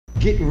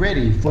Get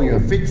ready for your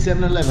Fit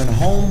 711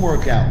 home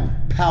workout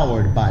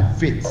powered by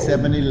Fit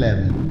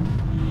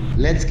 711.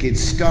 Let's get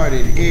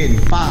started in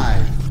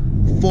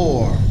 5,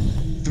 4,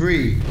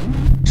 3,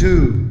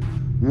 2,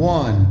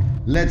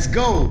 1. Let's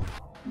go.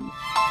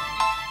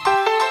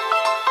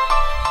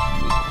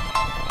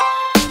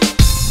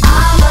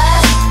 I'm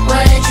blessed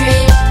with a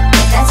dream.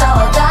 If that's all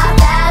I got,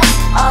 that's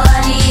all I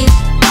need.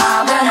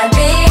 I'm gonna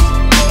be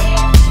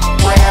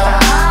wherever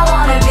I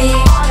wanna be.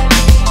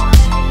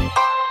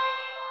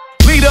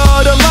 Leader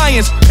of the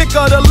lions, pick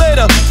of the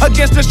litter.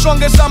 Against the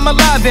strongest I'm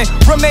alive and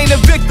remain a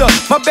victor.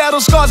 My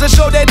battle scars that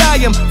show that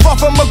I am far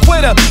from a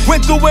quitter.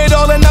 Went through it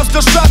all and I'm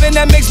still striving,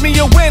 that makes me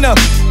a winner.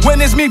 When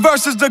it's me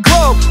versus the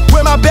globe,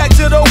 with my back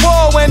to the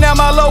wall, when at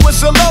my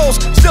lowest of lows,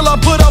 still I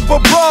put up a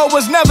brawl.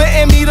 Was never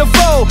in me to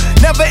fold,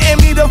 never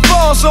in me to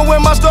fall. So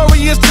when my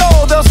story is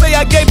told, they'll say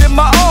I gave it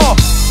my all.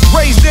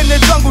 Raised in the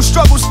jungle,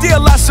 struggle,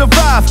 still I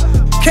survive.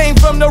 Came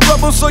from the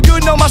rubble, so you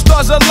know my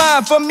stars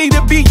align. For me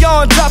to be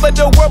on top of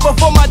the world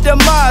before my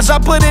demise, I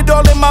put it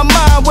all in my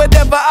mind,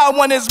 whatever I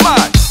want is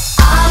mine.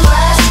 I'm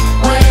blessed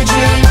with a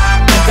dream.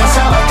 If that's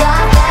all I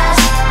got, that's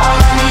all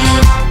I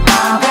need.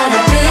 I'm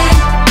gonna be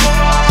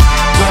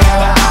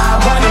wherever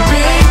I wanna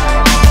be.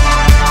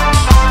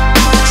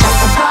 Trust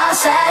the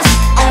process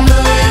and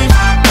believe.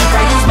 If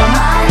I use my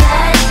mind,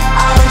 then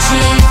I'll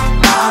achieve.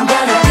 I'm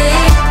gonna be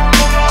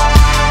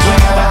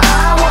wherever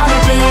I wanna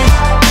be.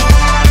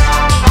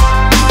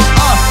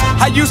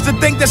 I used to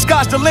think the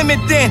sky's the limit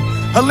then.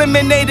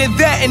 Eliminated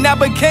that and I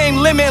became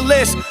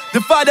limitless.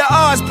 Defy the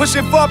odds,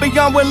 pushing far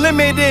beyond what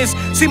limit is.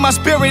 See, my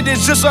spirit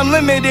is just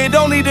unlimited,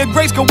 only the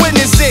greats can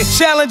witness it.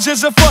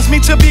 Challenges have forced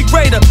me to be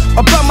greater.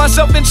 About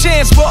myself and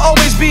chance will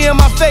always be in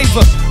my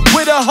favor.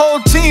 With a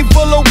whole team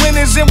full of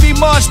winners and we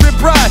march with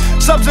pride.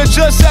 Subs are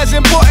just as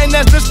important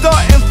as the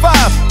starting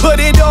five.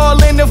 Put it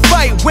all in the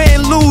fight,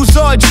 win, lose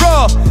or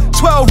draw.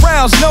 12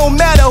 rounds, no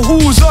matter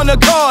who's on the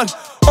card.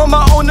 On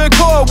my own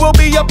accord, we'll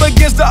be up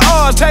against the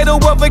odds.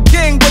 Title of a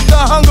king with the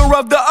hunger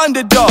of the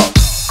underdog.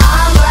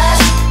 I'm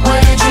blessed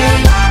with a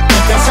dream.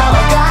 If that's all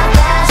I got,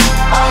 that's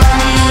all I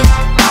need.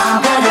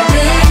 I'm gonna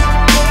be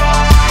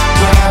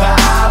wherever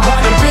I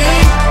wanna be.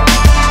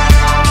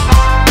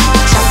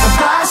 Trust the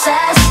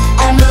process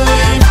and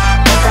believe.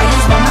 If I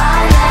use my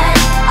mind, then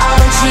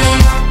I'll achieve.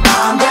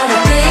 I'm gonna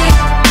be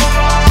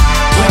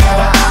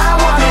wherever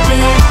I wanna be.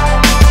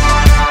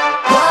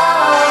 Whoa,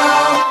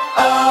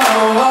 oh,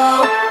 oh,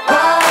 whoa,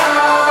 oh, oh,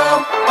 whoa, oh,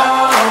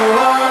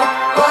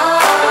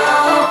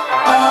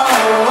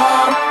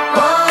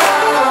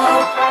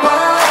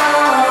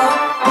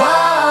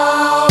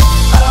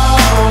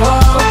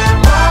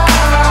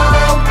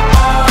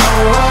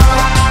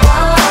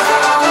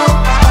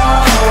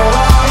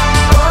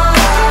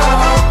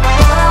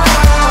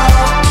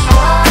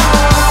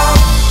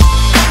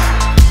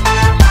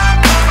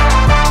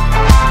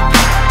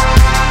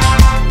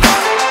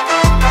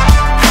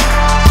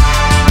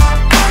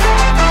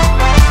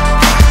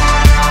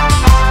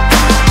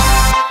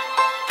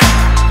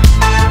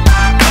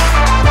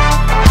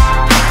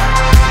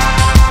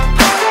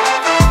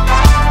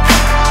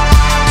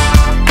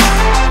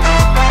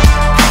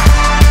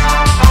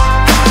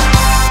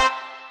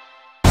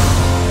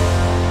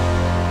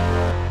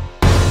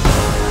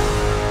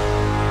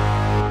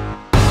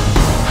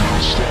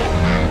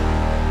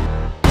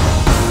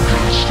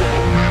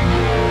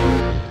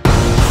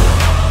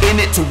 In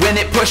it to win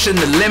it, pushing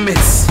the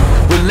limits,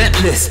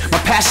 relentless, my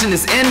passion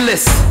is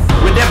endless.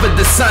 Whatever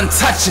the sun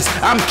touches,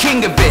 I'm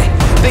king of it.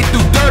 They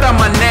threw dirt on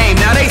my name,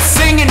 now they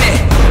singing it.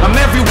 I'm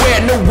everywhere,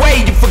 no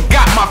way you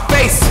forgot my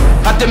face.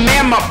 I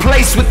demand my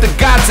place with the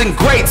gods and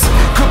greats.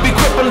 Could be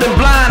crippled and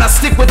blind, I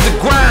stick with the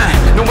grind.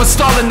 No one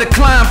stalling the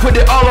climb, put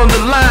it all on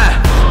the line.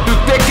 Through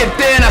thick and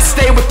thin, I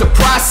stay with the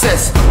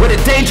process. With a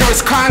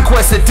dangerous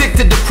conquest,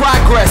 addicted to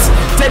progress.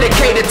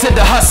 Dedicated to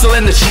the hustle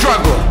and the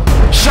struggle.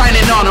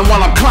 Shining on them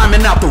while I'm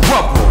climbing out the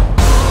rubble.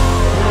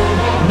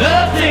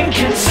 Nothing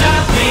can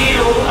stop me,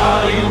 oh,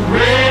 are you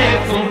ready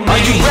for me? Are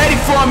you ready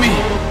for me?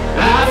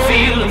 I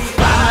feel a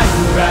fire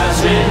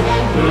rising,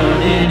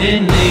 burning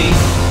in me.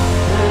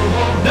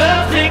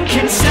 Nothing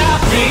can stop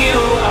me,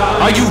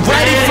 oh, are you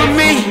ready for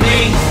me?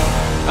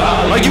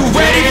 Are you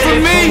ready for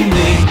me?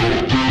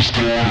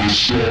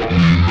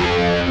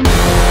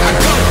 I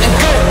go and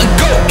go and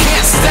go,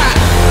 can't stop.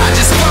 I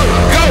just go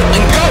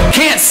and go,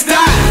 can't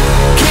stop.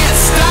 Can't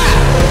stop,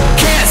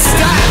 can't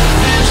stop.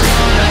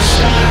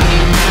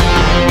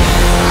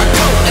 I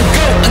go and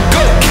go and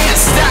go, can't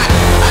stop.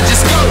 I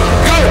just go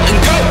and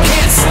go,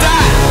 can't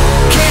stop.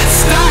 Can't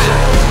stop,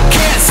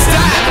 can't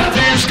stop.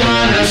 Nothing's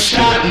gonna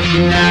stop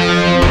me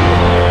now.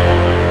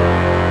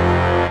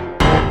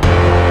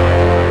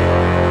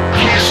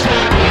 Can't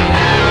stop me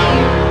now.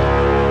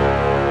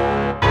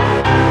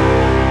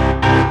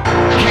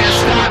 Can't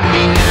stop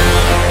me now.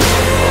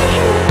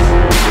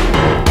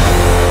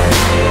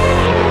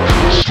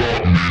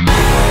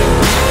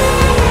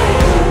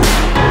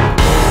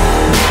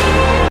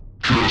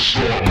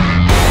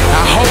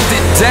 I hold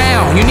it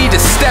down, you need to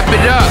step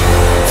it up.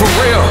 For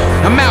real,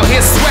 I'm out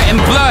here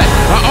sweating blood.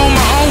 I own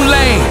my own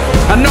lane,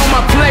 I know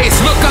my place.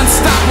 Look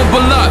unstoppable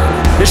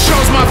It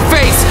shows my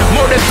face,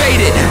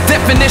 motivated,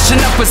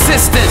 definition of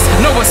persistence.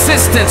 No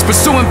assistance,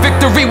 pursuing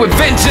victory with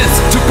vengeance.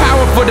 Too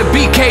powerful to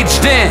be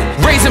caged in.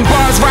 Raising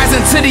bars, rising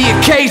to the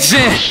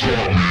occasion.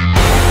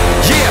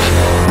 Yeah,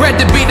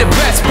 bred to be the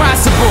best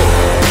possible.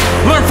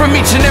 Learn from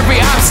each and every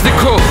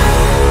obstacle.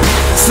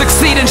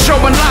 Succeed in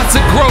showing lots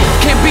of growth.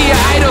 Can't be an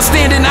idol,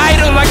 standing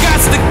idle, I got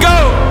to go.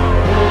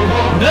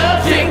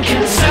 Nothing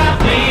can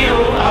stop me,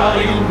 oh, are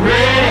you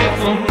ready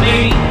for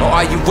me? Oh,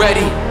 are you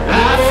ready?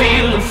 I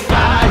feel the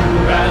fire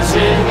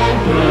rising,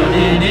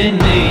 burning in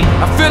me.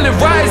 I feel it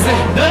rising.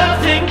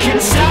 Nothing can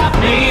stop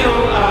me,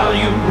 oh, are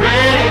you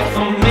ready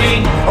for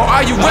me? Oh,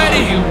 are you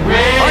ready? Are you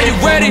ready? Are you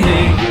ready?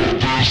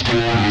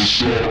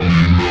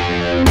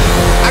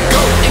 I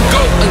go and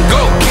go and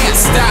go, can't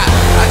stop.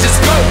 I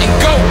just go and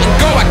go and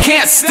go, I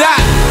can't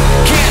stop.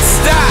 Can't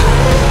stop,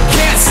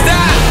 can't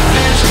stop.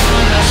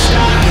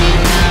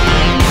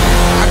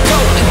 I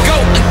go and go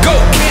and go,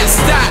 can't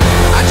stop.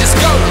 I just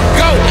go and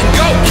go and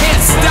go,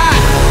 can't stop.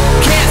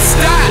 Can't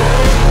stop,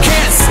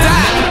 can't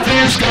stop.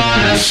 Nothing's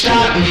gonna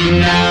stop me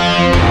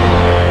now.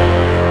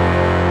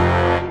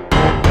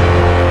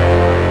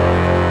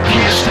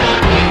 Can't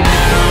stop me now.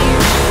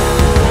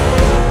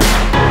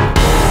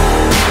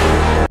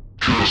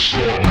 Can't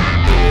stop me.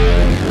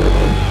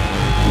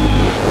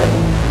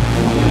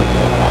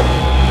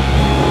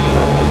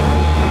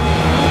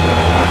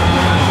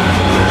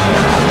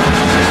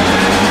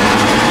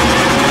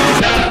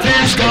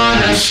 Nothing's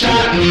gonna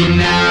stop me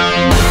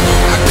now.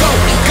 I go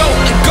and go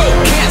and go,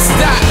 can't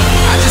stop. I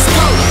just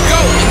go and go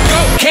and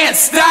go, can't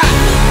stop.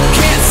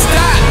 Can't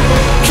stop,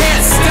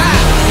 can't stop.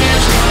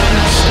 Nothing's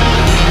gonna stop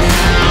me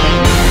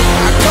now.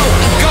 I go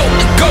and go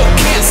and go,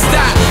 can't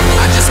stop.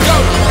 I just go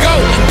and go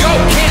and go,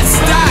 can't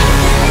stop.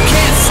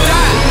 Can't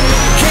stop,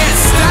 can't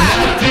stop.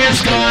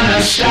 Nothing's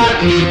gonna stop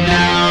me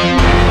now.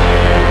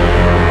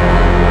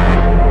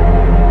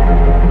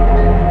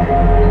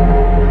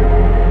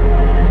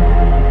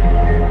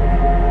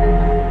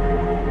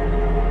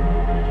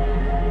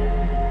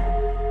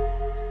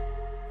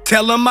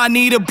 Tell them I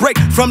need a break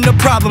from the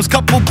problems.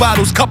 Couple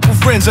bottles, couple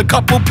friends, a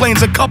couple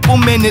planes, a couple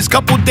minutes,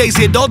 couple days,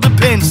 it all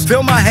depends.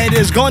 Feel my head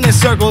is going in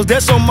circles,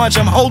 there's so much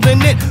I'm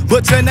holding it.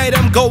 But tonight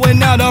I'm going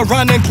out,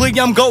 ironically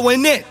I'm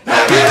going in.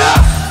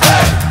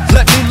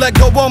 Let me let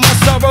go all my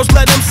sorrows,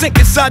 let them sink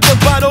inside the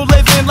bottle,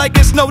 living like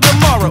it's no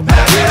tomorrow.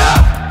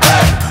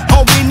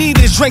 All we need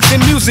is drinks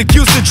and music,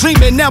 used to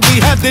dream it, now we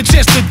have the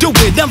chance to do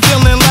it. I'm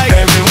feeling like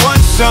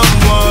everyone's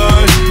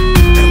someone,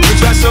 and we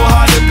try so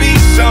hard to be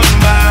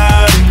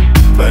somebody.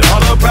 But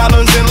all the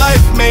problems in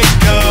life make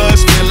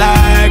us feel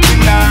like we're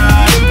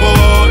not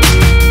important.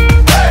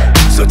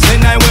 So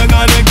tonight we're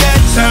gonna get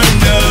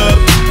turned up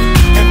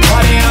and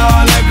party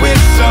hard like we're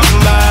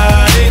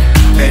somebody.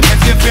 And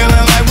if you're feeling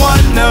like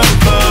one of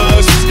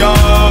us is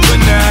gone, but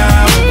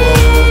now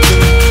we're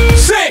broken.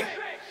 Sing!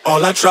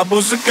 All our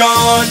troubles are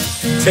gone,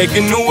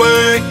 taken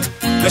away.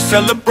 Let's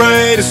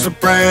celebrate, it's a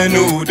brand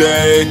new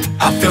day.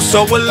 I feel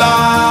so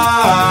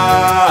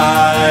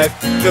alive,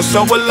 feel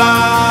so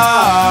alive.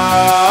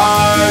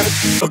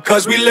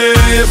 Because we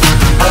live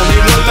only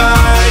one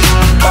life.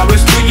 While we're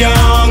still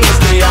young, let's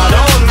stay out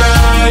all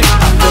night. I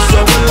feel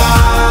so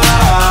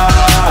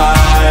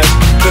alive,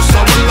 feel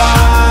so alive.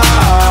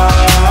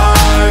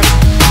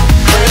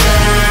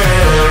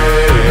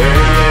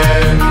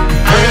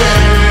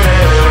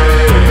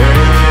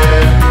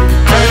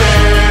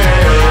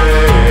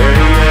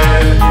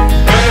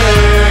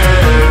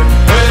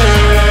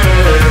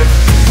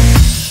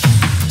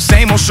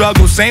 Same old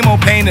struggle, same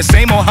old pain, the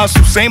same old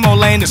hustle, same old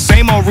lane, the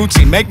same old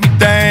routine. Make me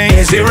think,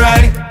 is it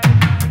right?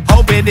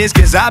 Hope it is,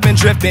 cause I've been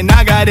tripping,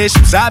 I got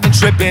issues, I've been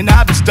tripping,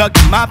 I've been stuck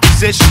in my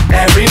position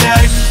every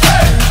night.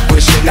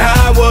 Wishing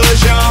I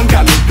was young,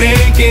 got me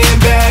thinking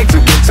back to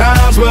the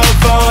times were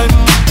fun.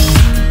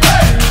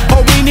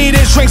 All we need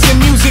is drinks and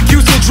music,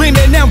 used to dream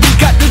it, now we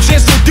got the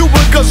chance to do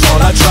it. Cause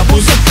all our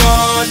troubles are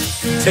gone,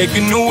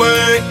 taken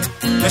away.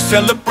 Let's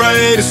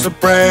celebrate, it's a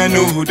brand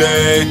new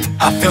day.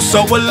 I feel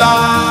so alive,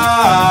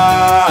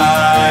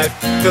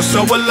 feel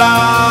so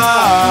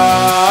alive.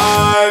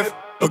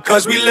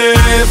 Because we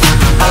live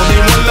only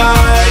one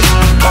life.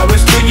 While we're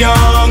still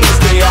young, let's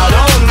stay out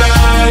all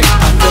night.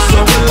 I feel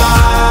so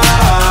alive,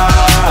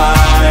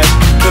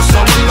 feel so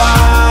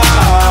alive.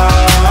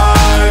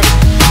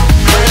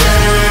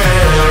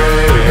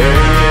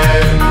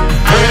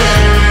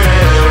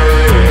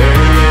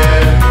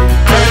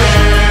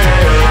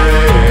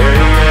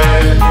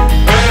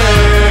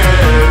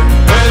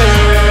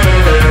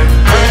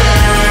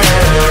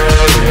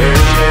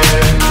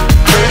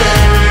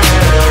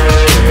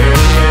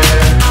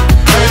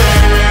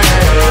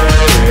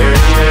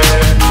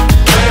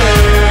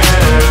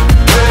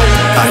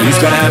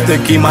 Gonna have to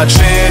keep my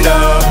chin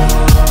up,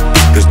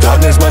 cause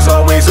darkness was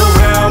always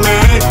around me.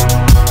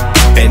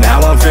 And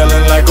now I'm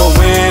feeling like a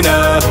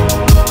winner,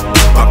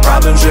 my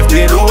problems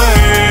drifted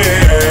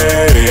away.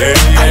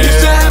 I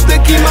used to have to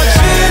keep my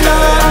chin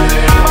up,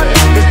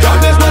 cause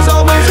darkness was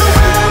always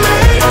around me.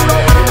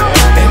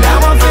 And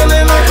now I'm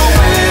feeling like a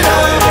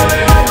winner,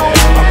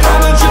 my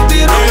problems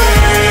drifted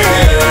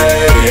away.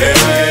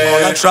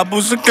 All our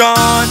troubles are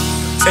gone,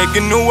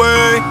 taken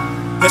away.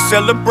 Let's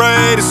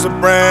celebrate, it's a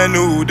brand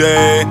new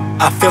day.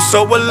 I feel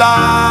so alive,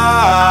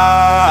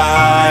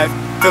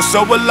 feel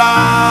so alive.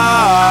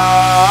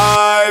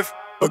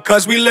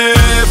 Because we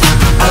live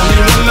only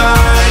one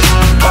life.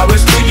 While we're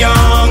still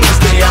young, we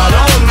stay out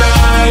all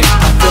night.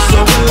 I feel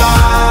so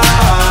alive,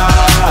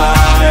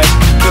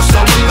 feel so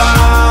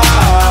alive.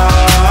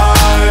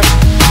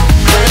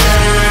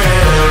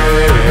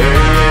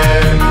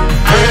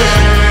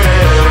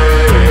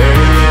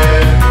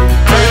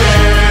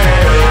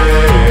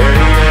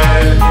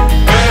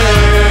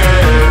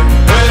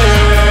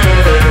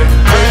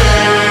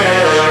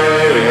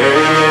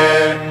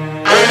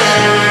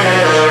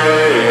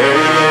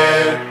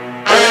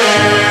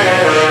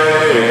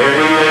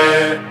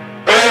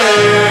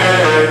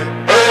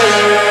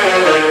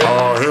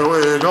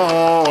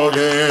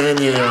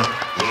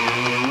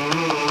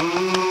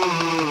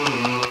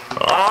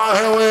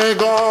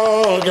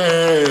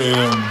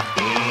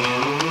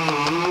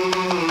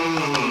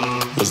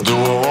 Let's do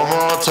it one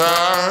more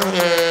time,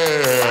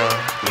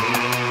 yeah.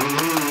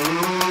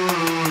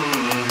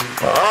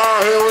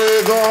 Oh, here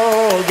we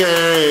go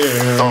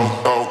again.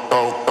 Oh, oh,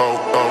 oh,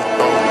 oh, oh,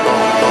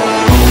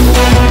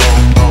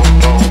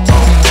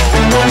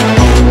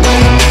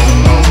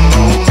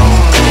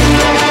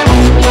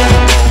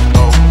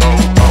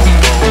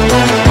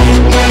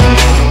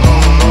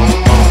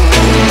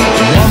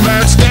 One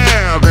bad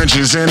stab and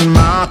she's in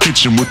my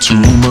kitchen with too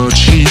much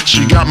heat.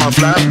 She got my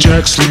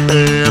flapjack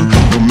slipping.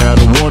 No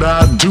matter what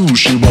I do,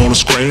 she wanna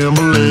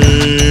scramble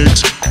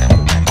eggs. 3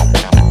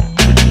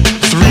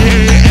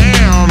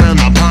 a.m. and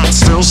the pot's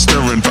still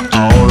stirring. For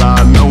all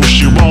I know,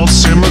 she won't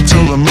simmer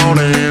till the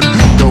morning.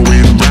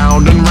 Going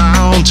round and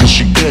round till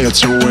she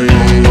gets her way.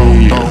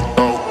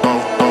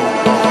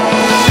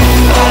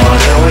 Oh,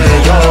 here we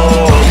go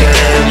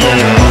again,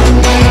 yeah.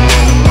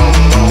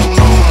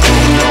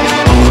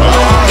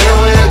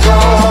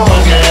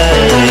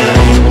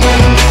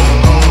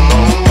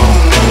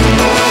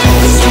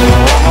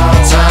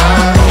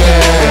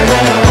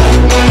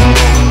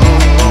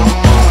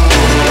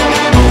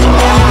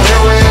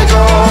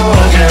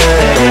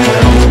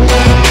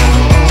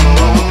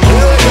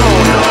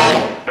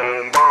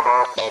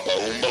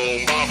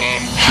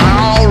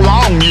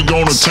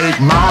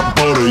 Take my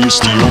butter, you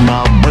steal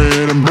my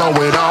bread and blow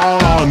it all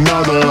on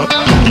another.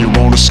 You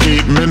wanna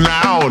escape me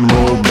now and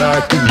roll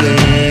back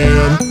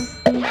again.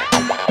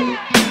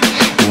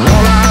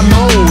 All I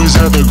know is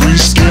that the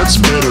grease gets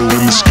better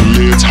when the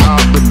skillet's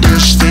hot, the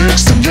dish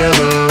sticks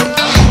together.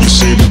 You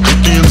say the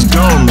cooking's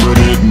done, but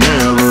it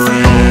never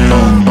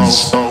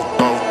ends.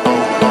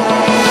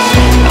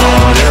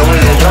 Oh, here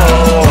we go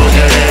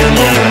again,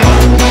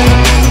 yeah.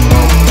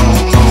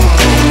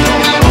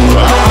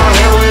 Oh,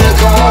 here we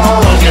go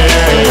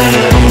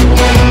again.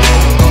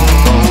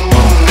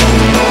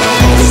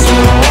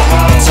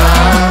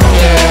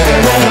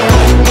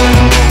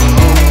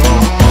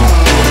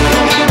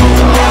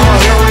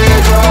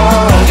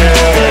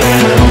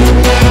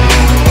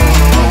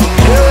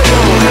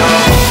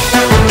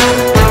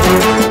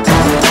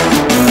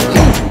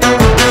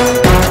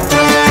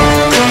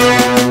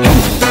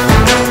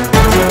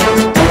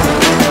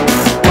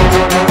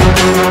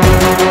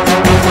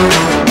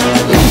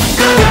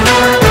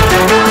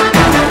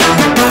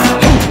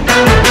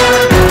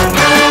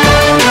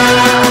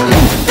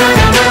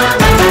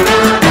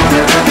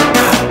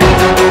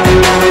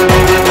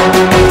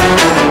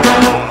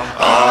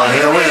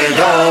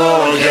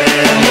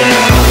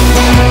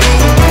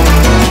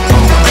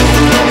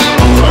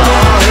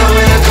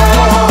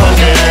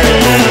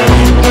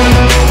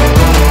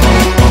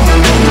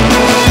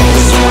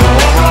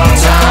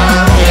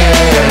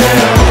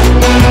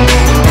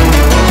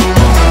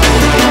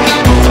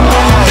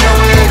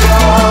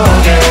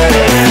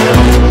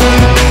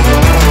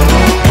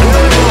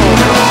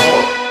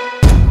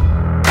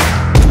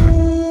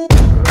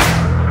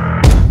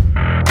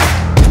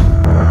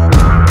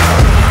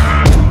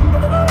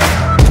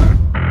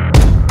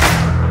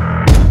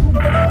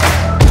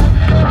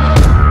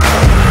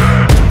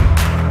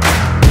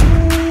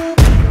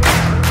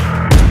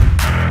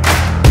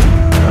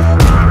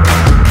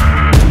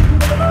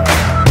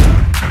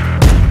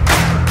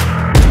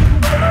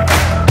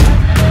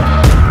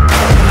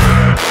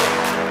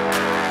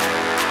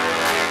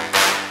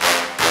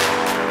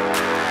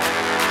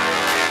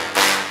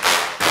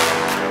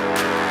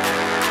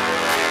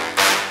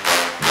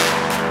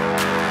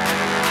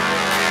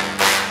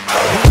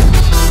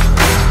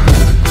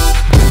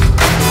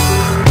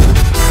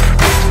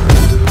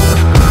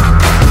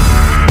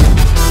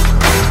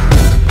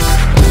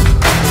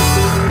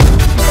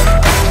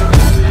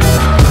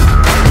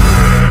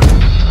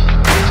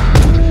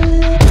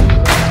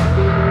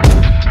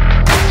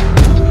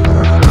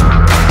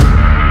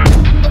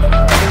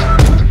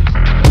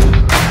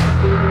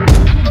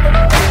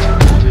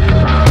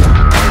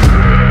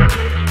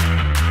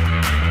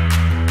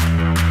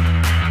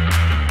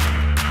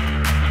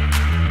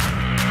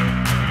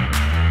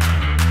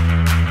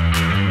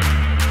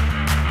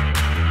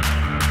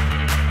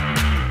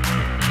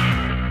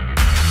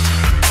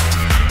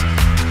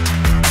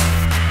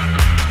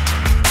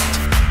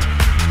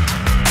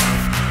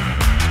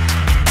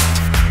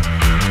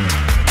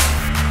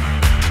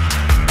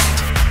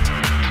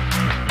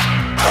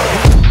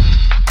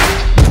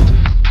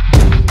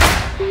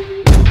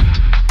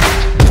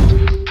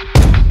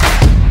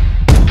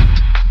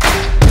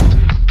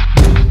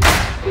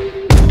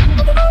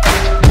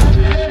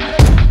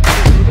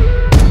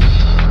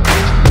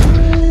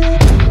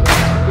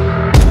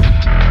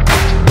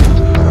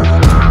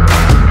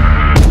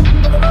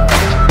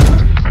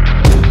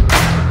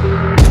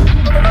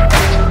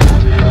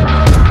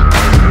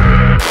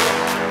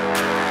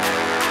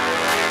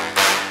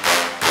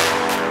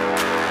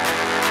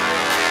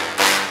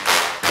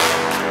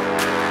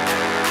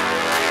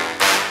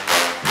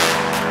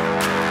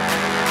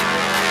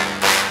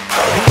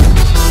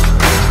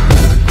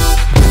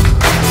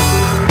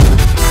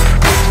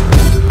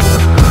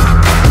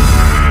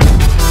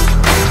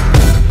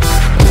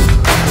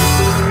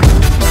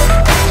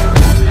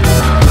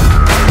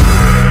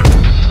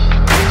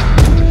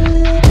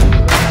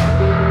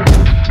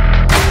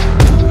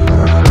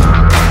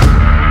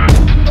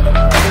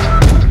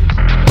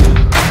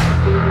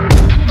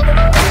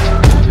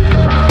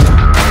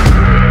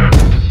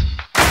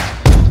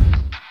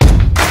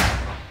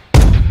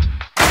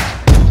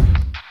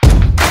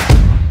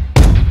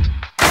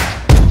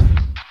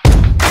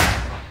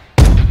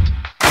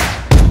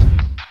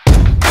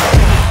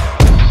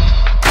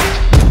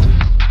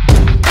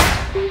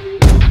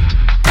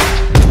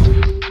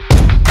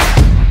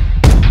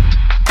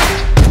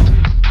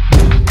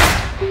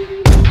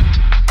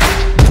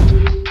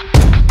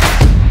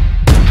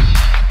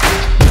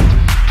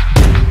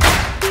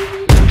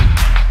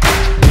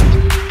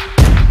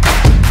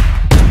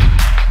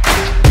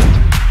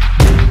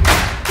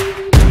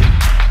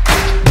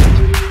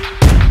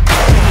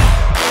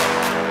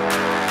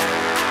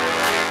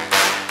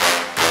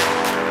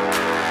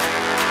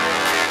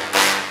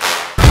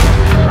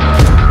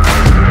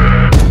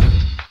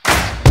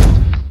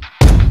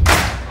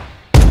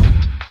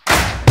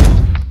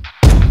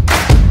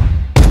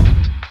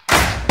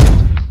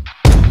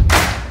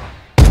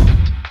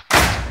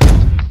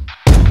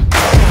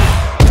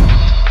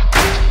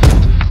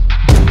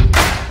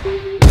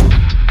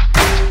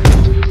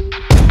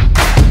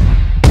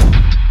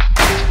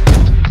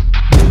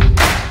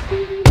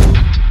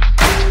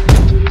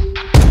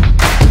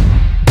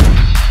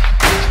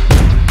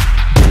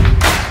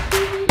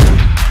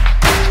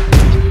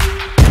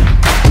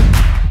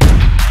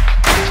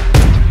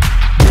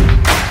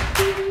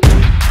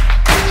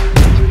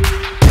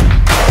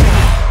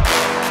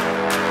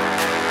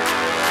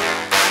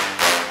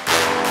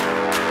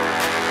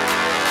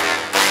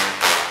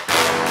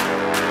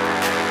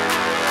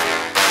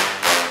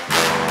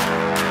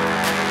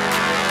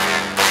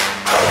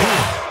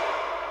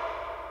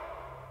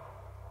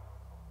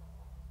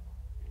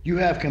 You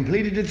have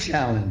completed the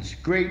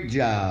challenge. Great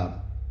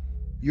job.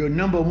 Your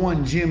number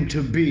one gym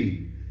to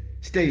be.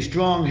 Stay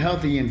strong,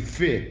 healthy, and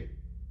fit.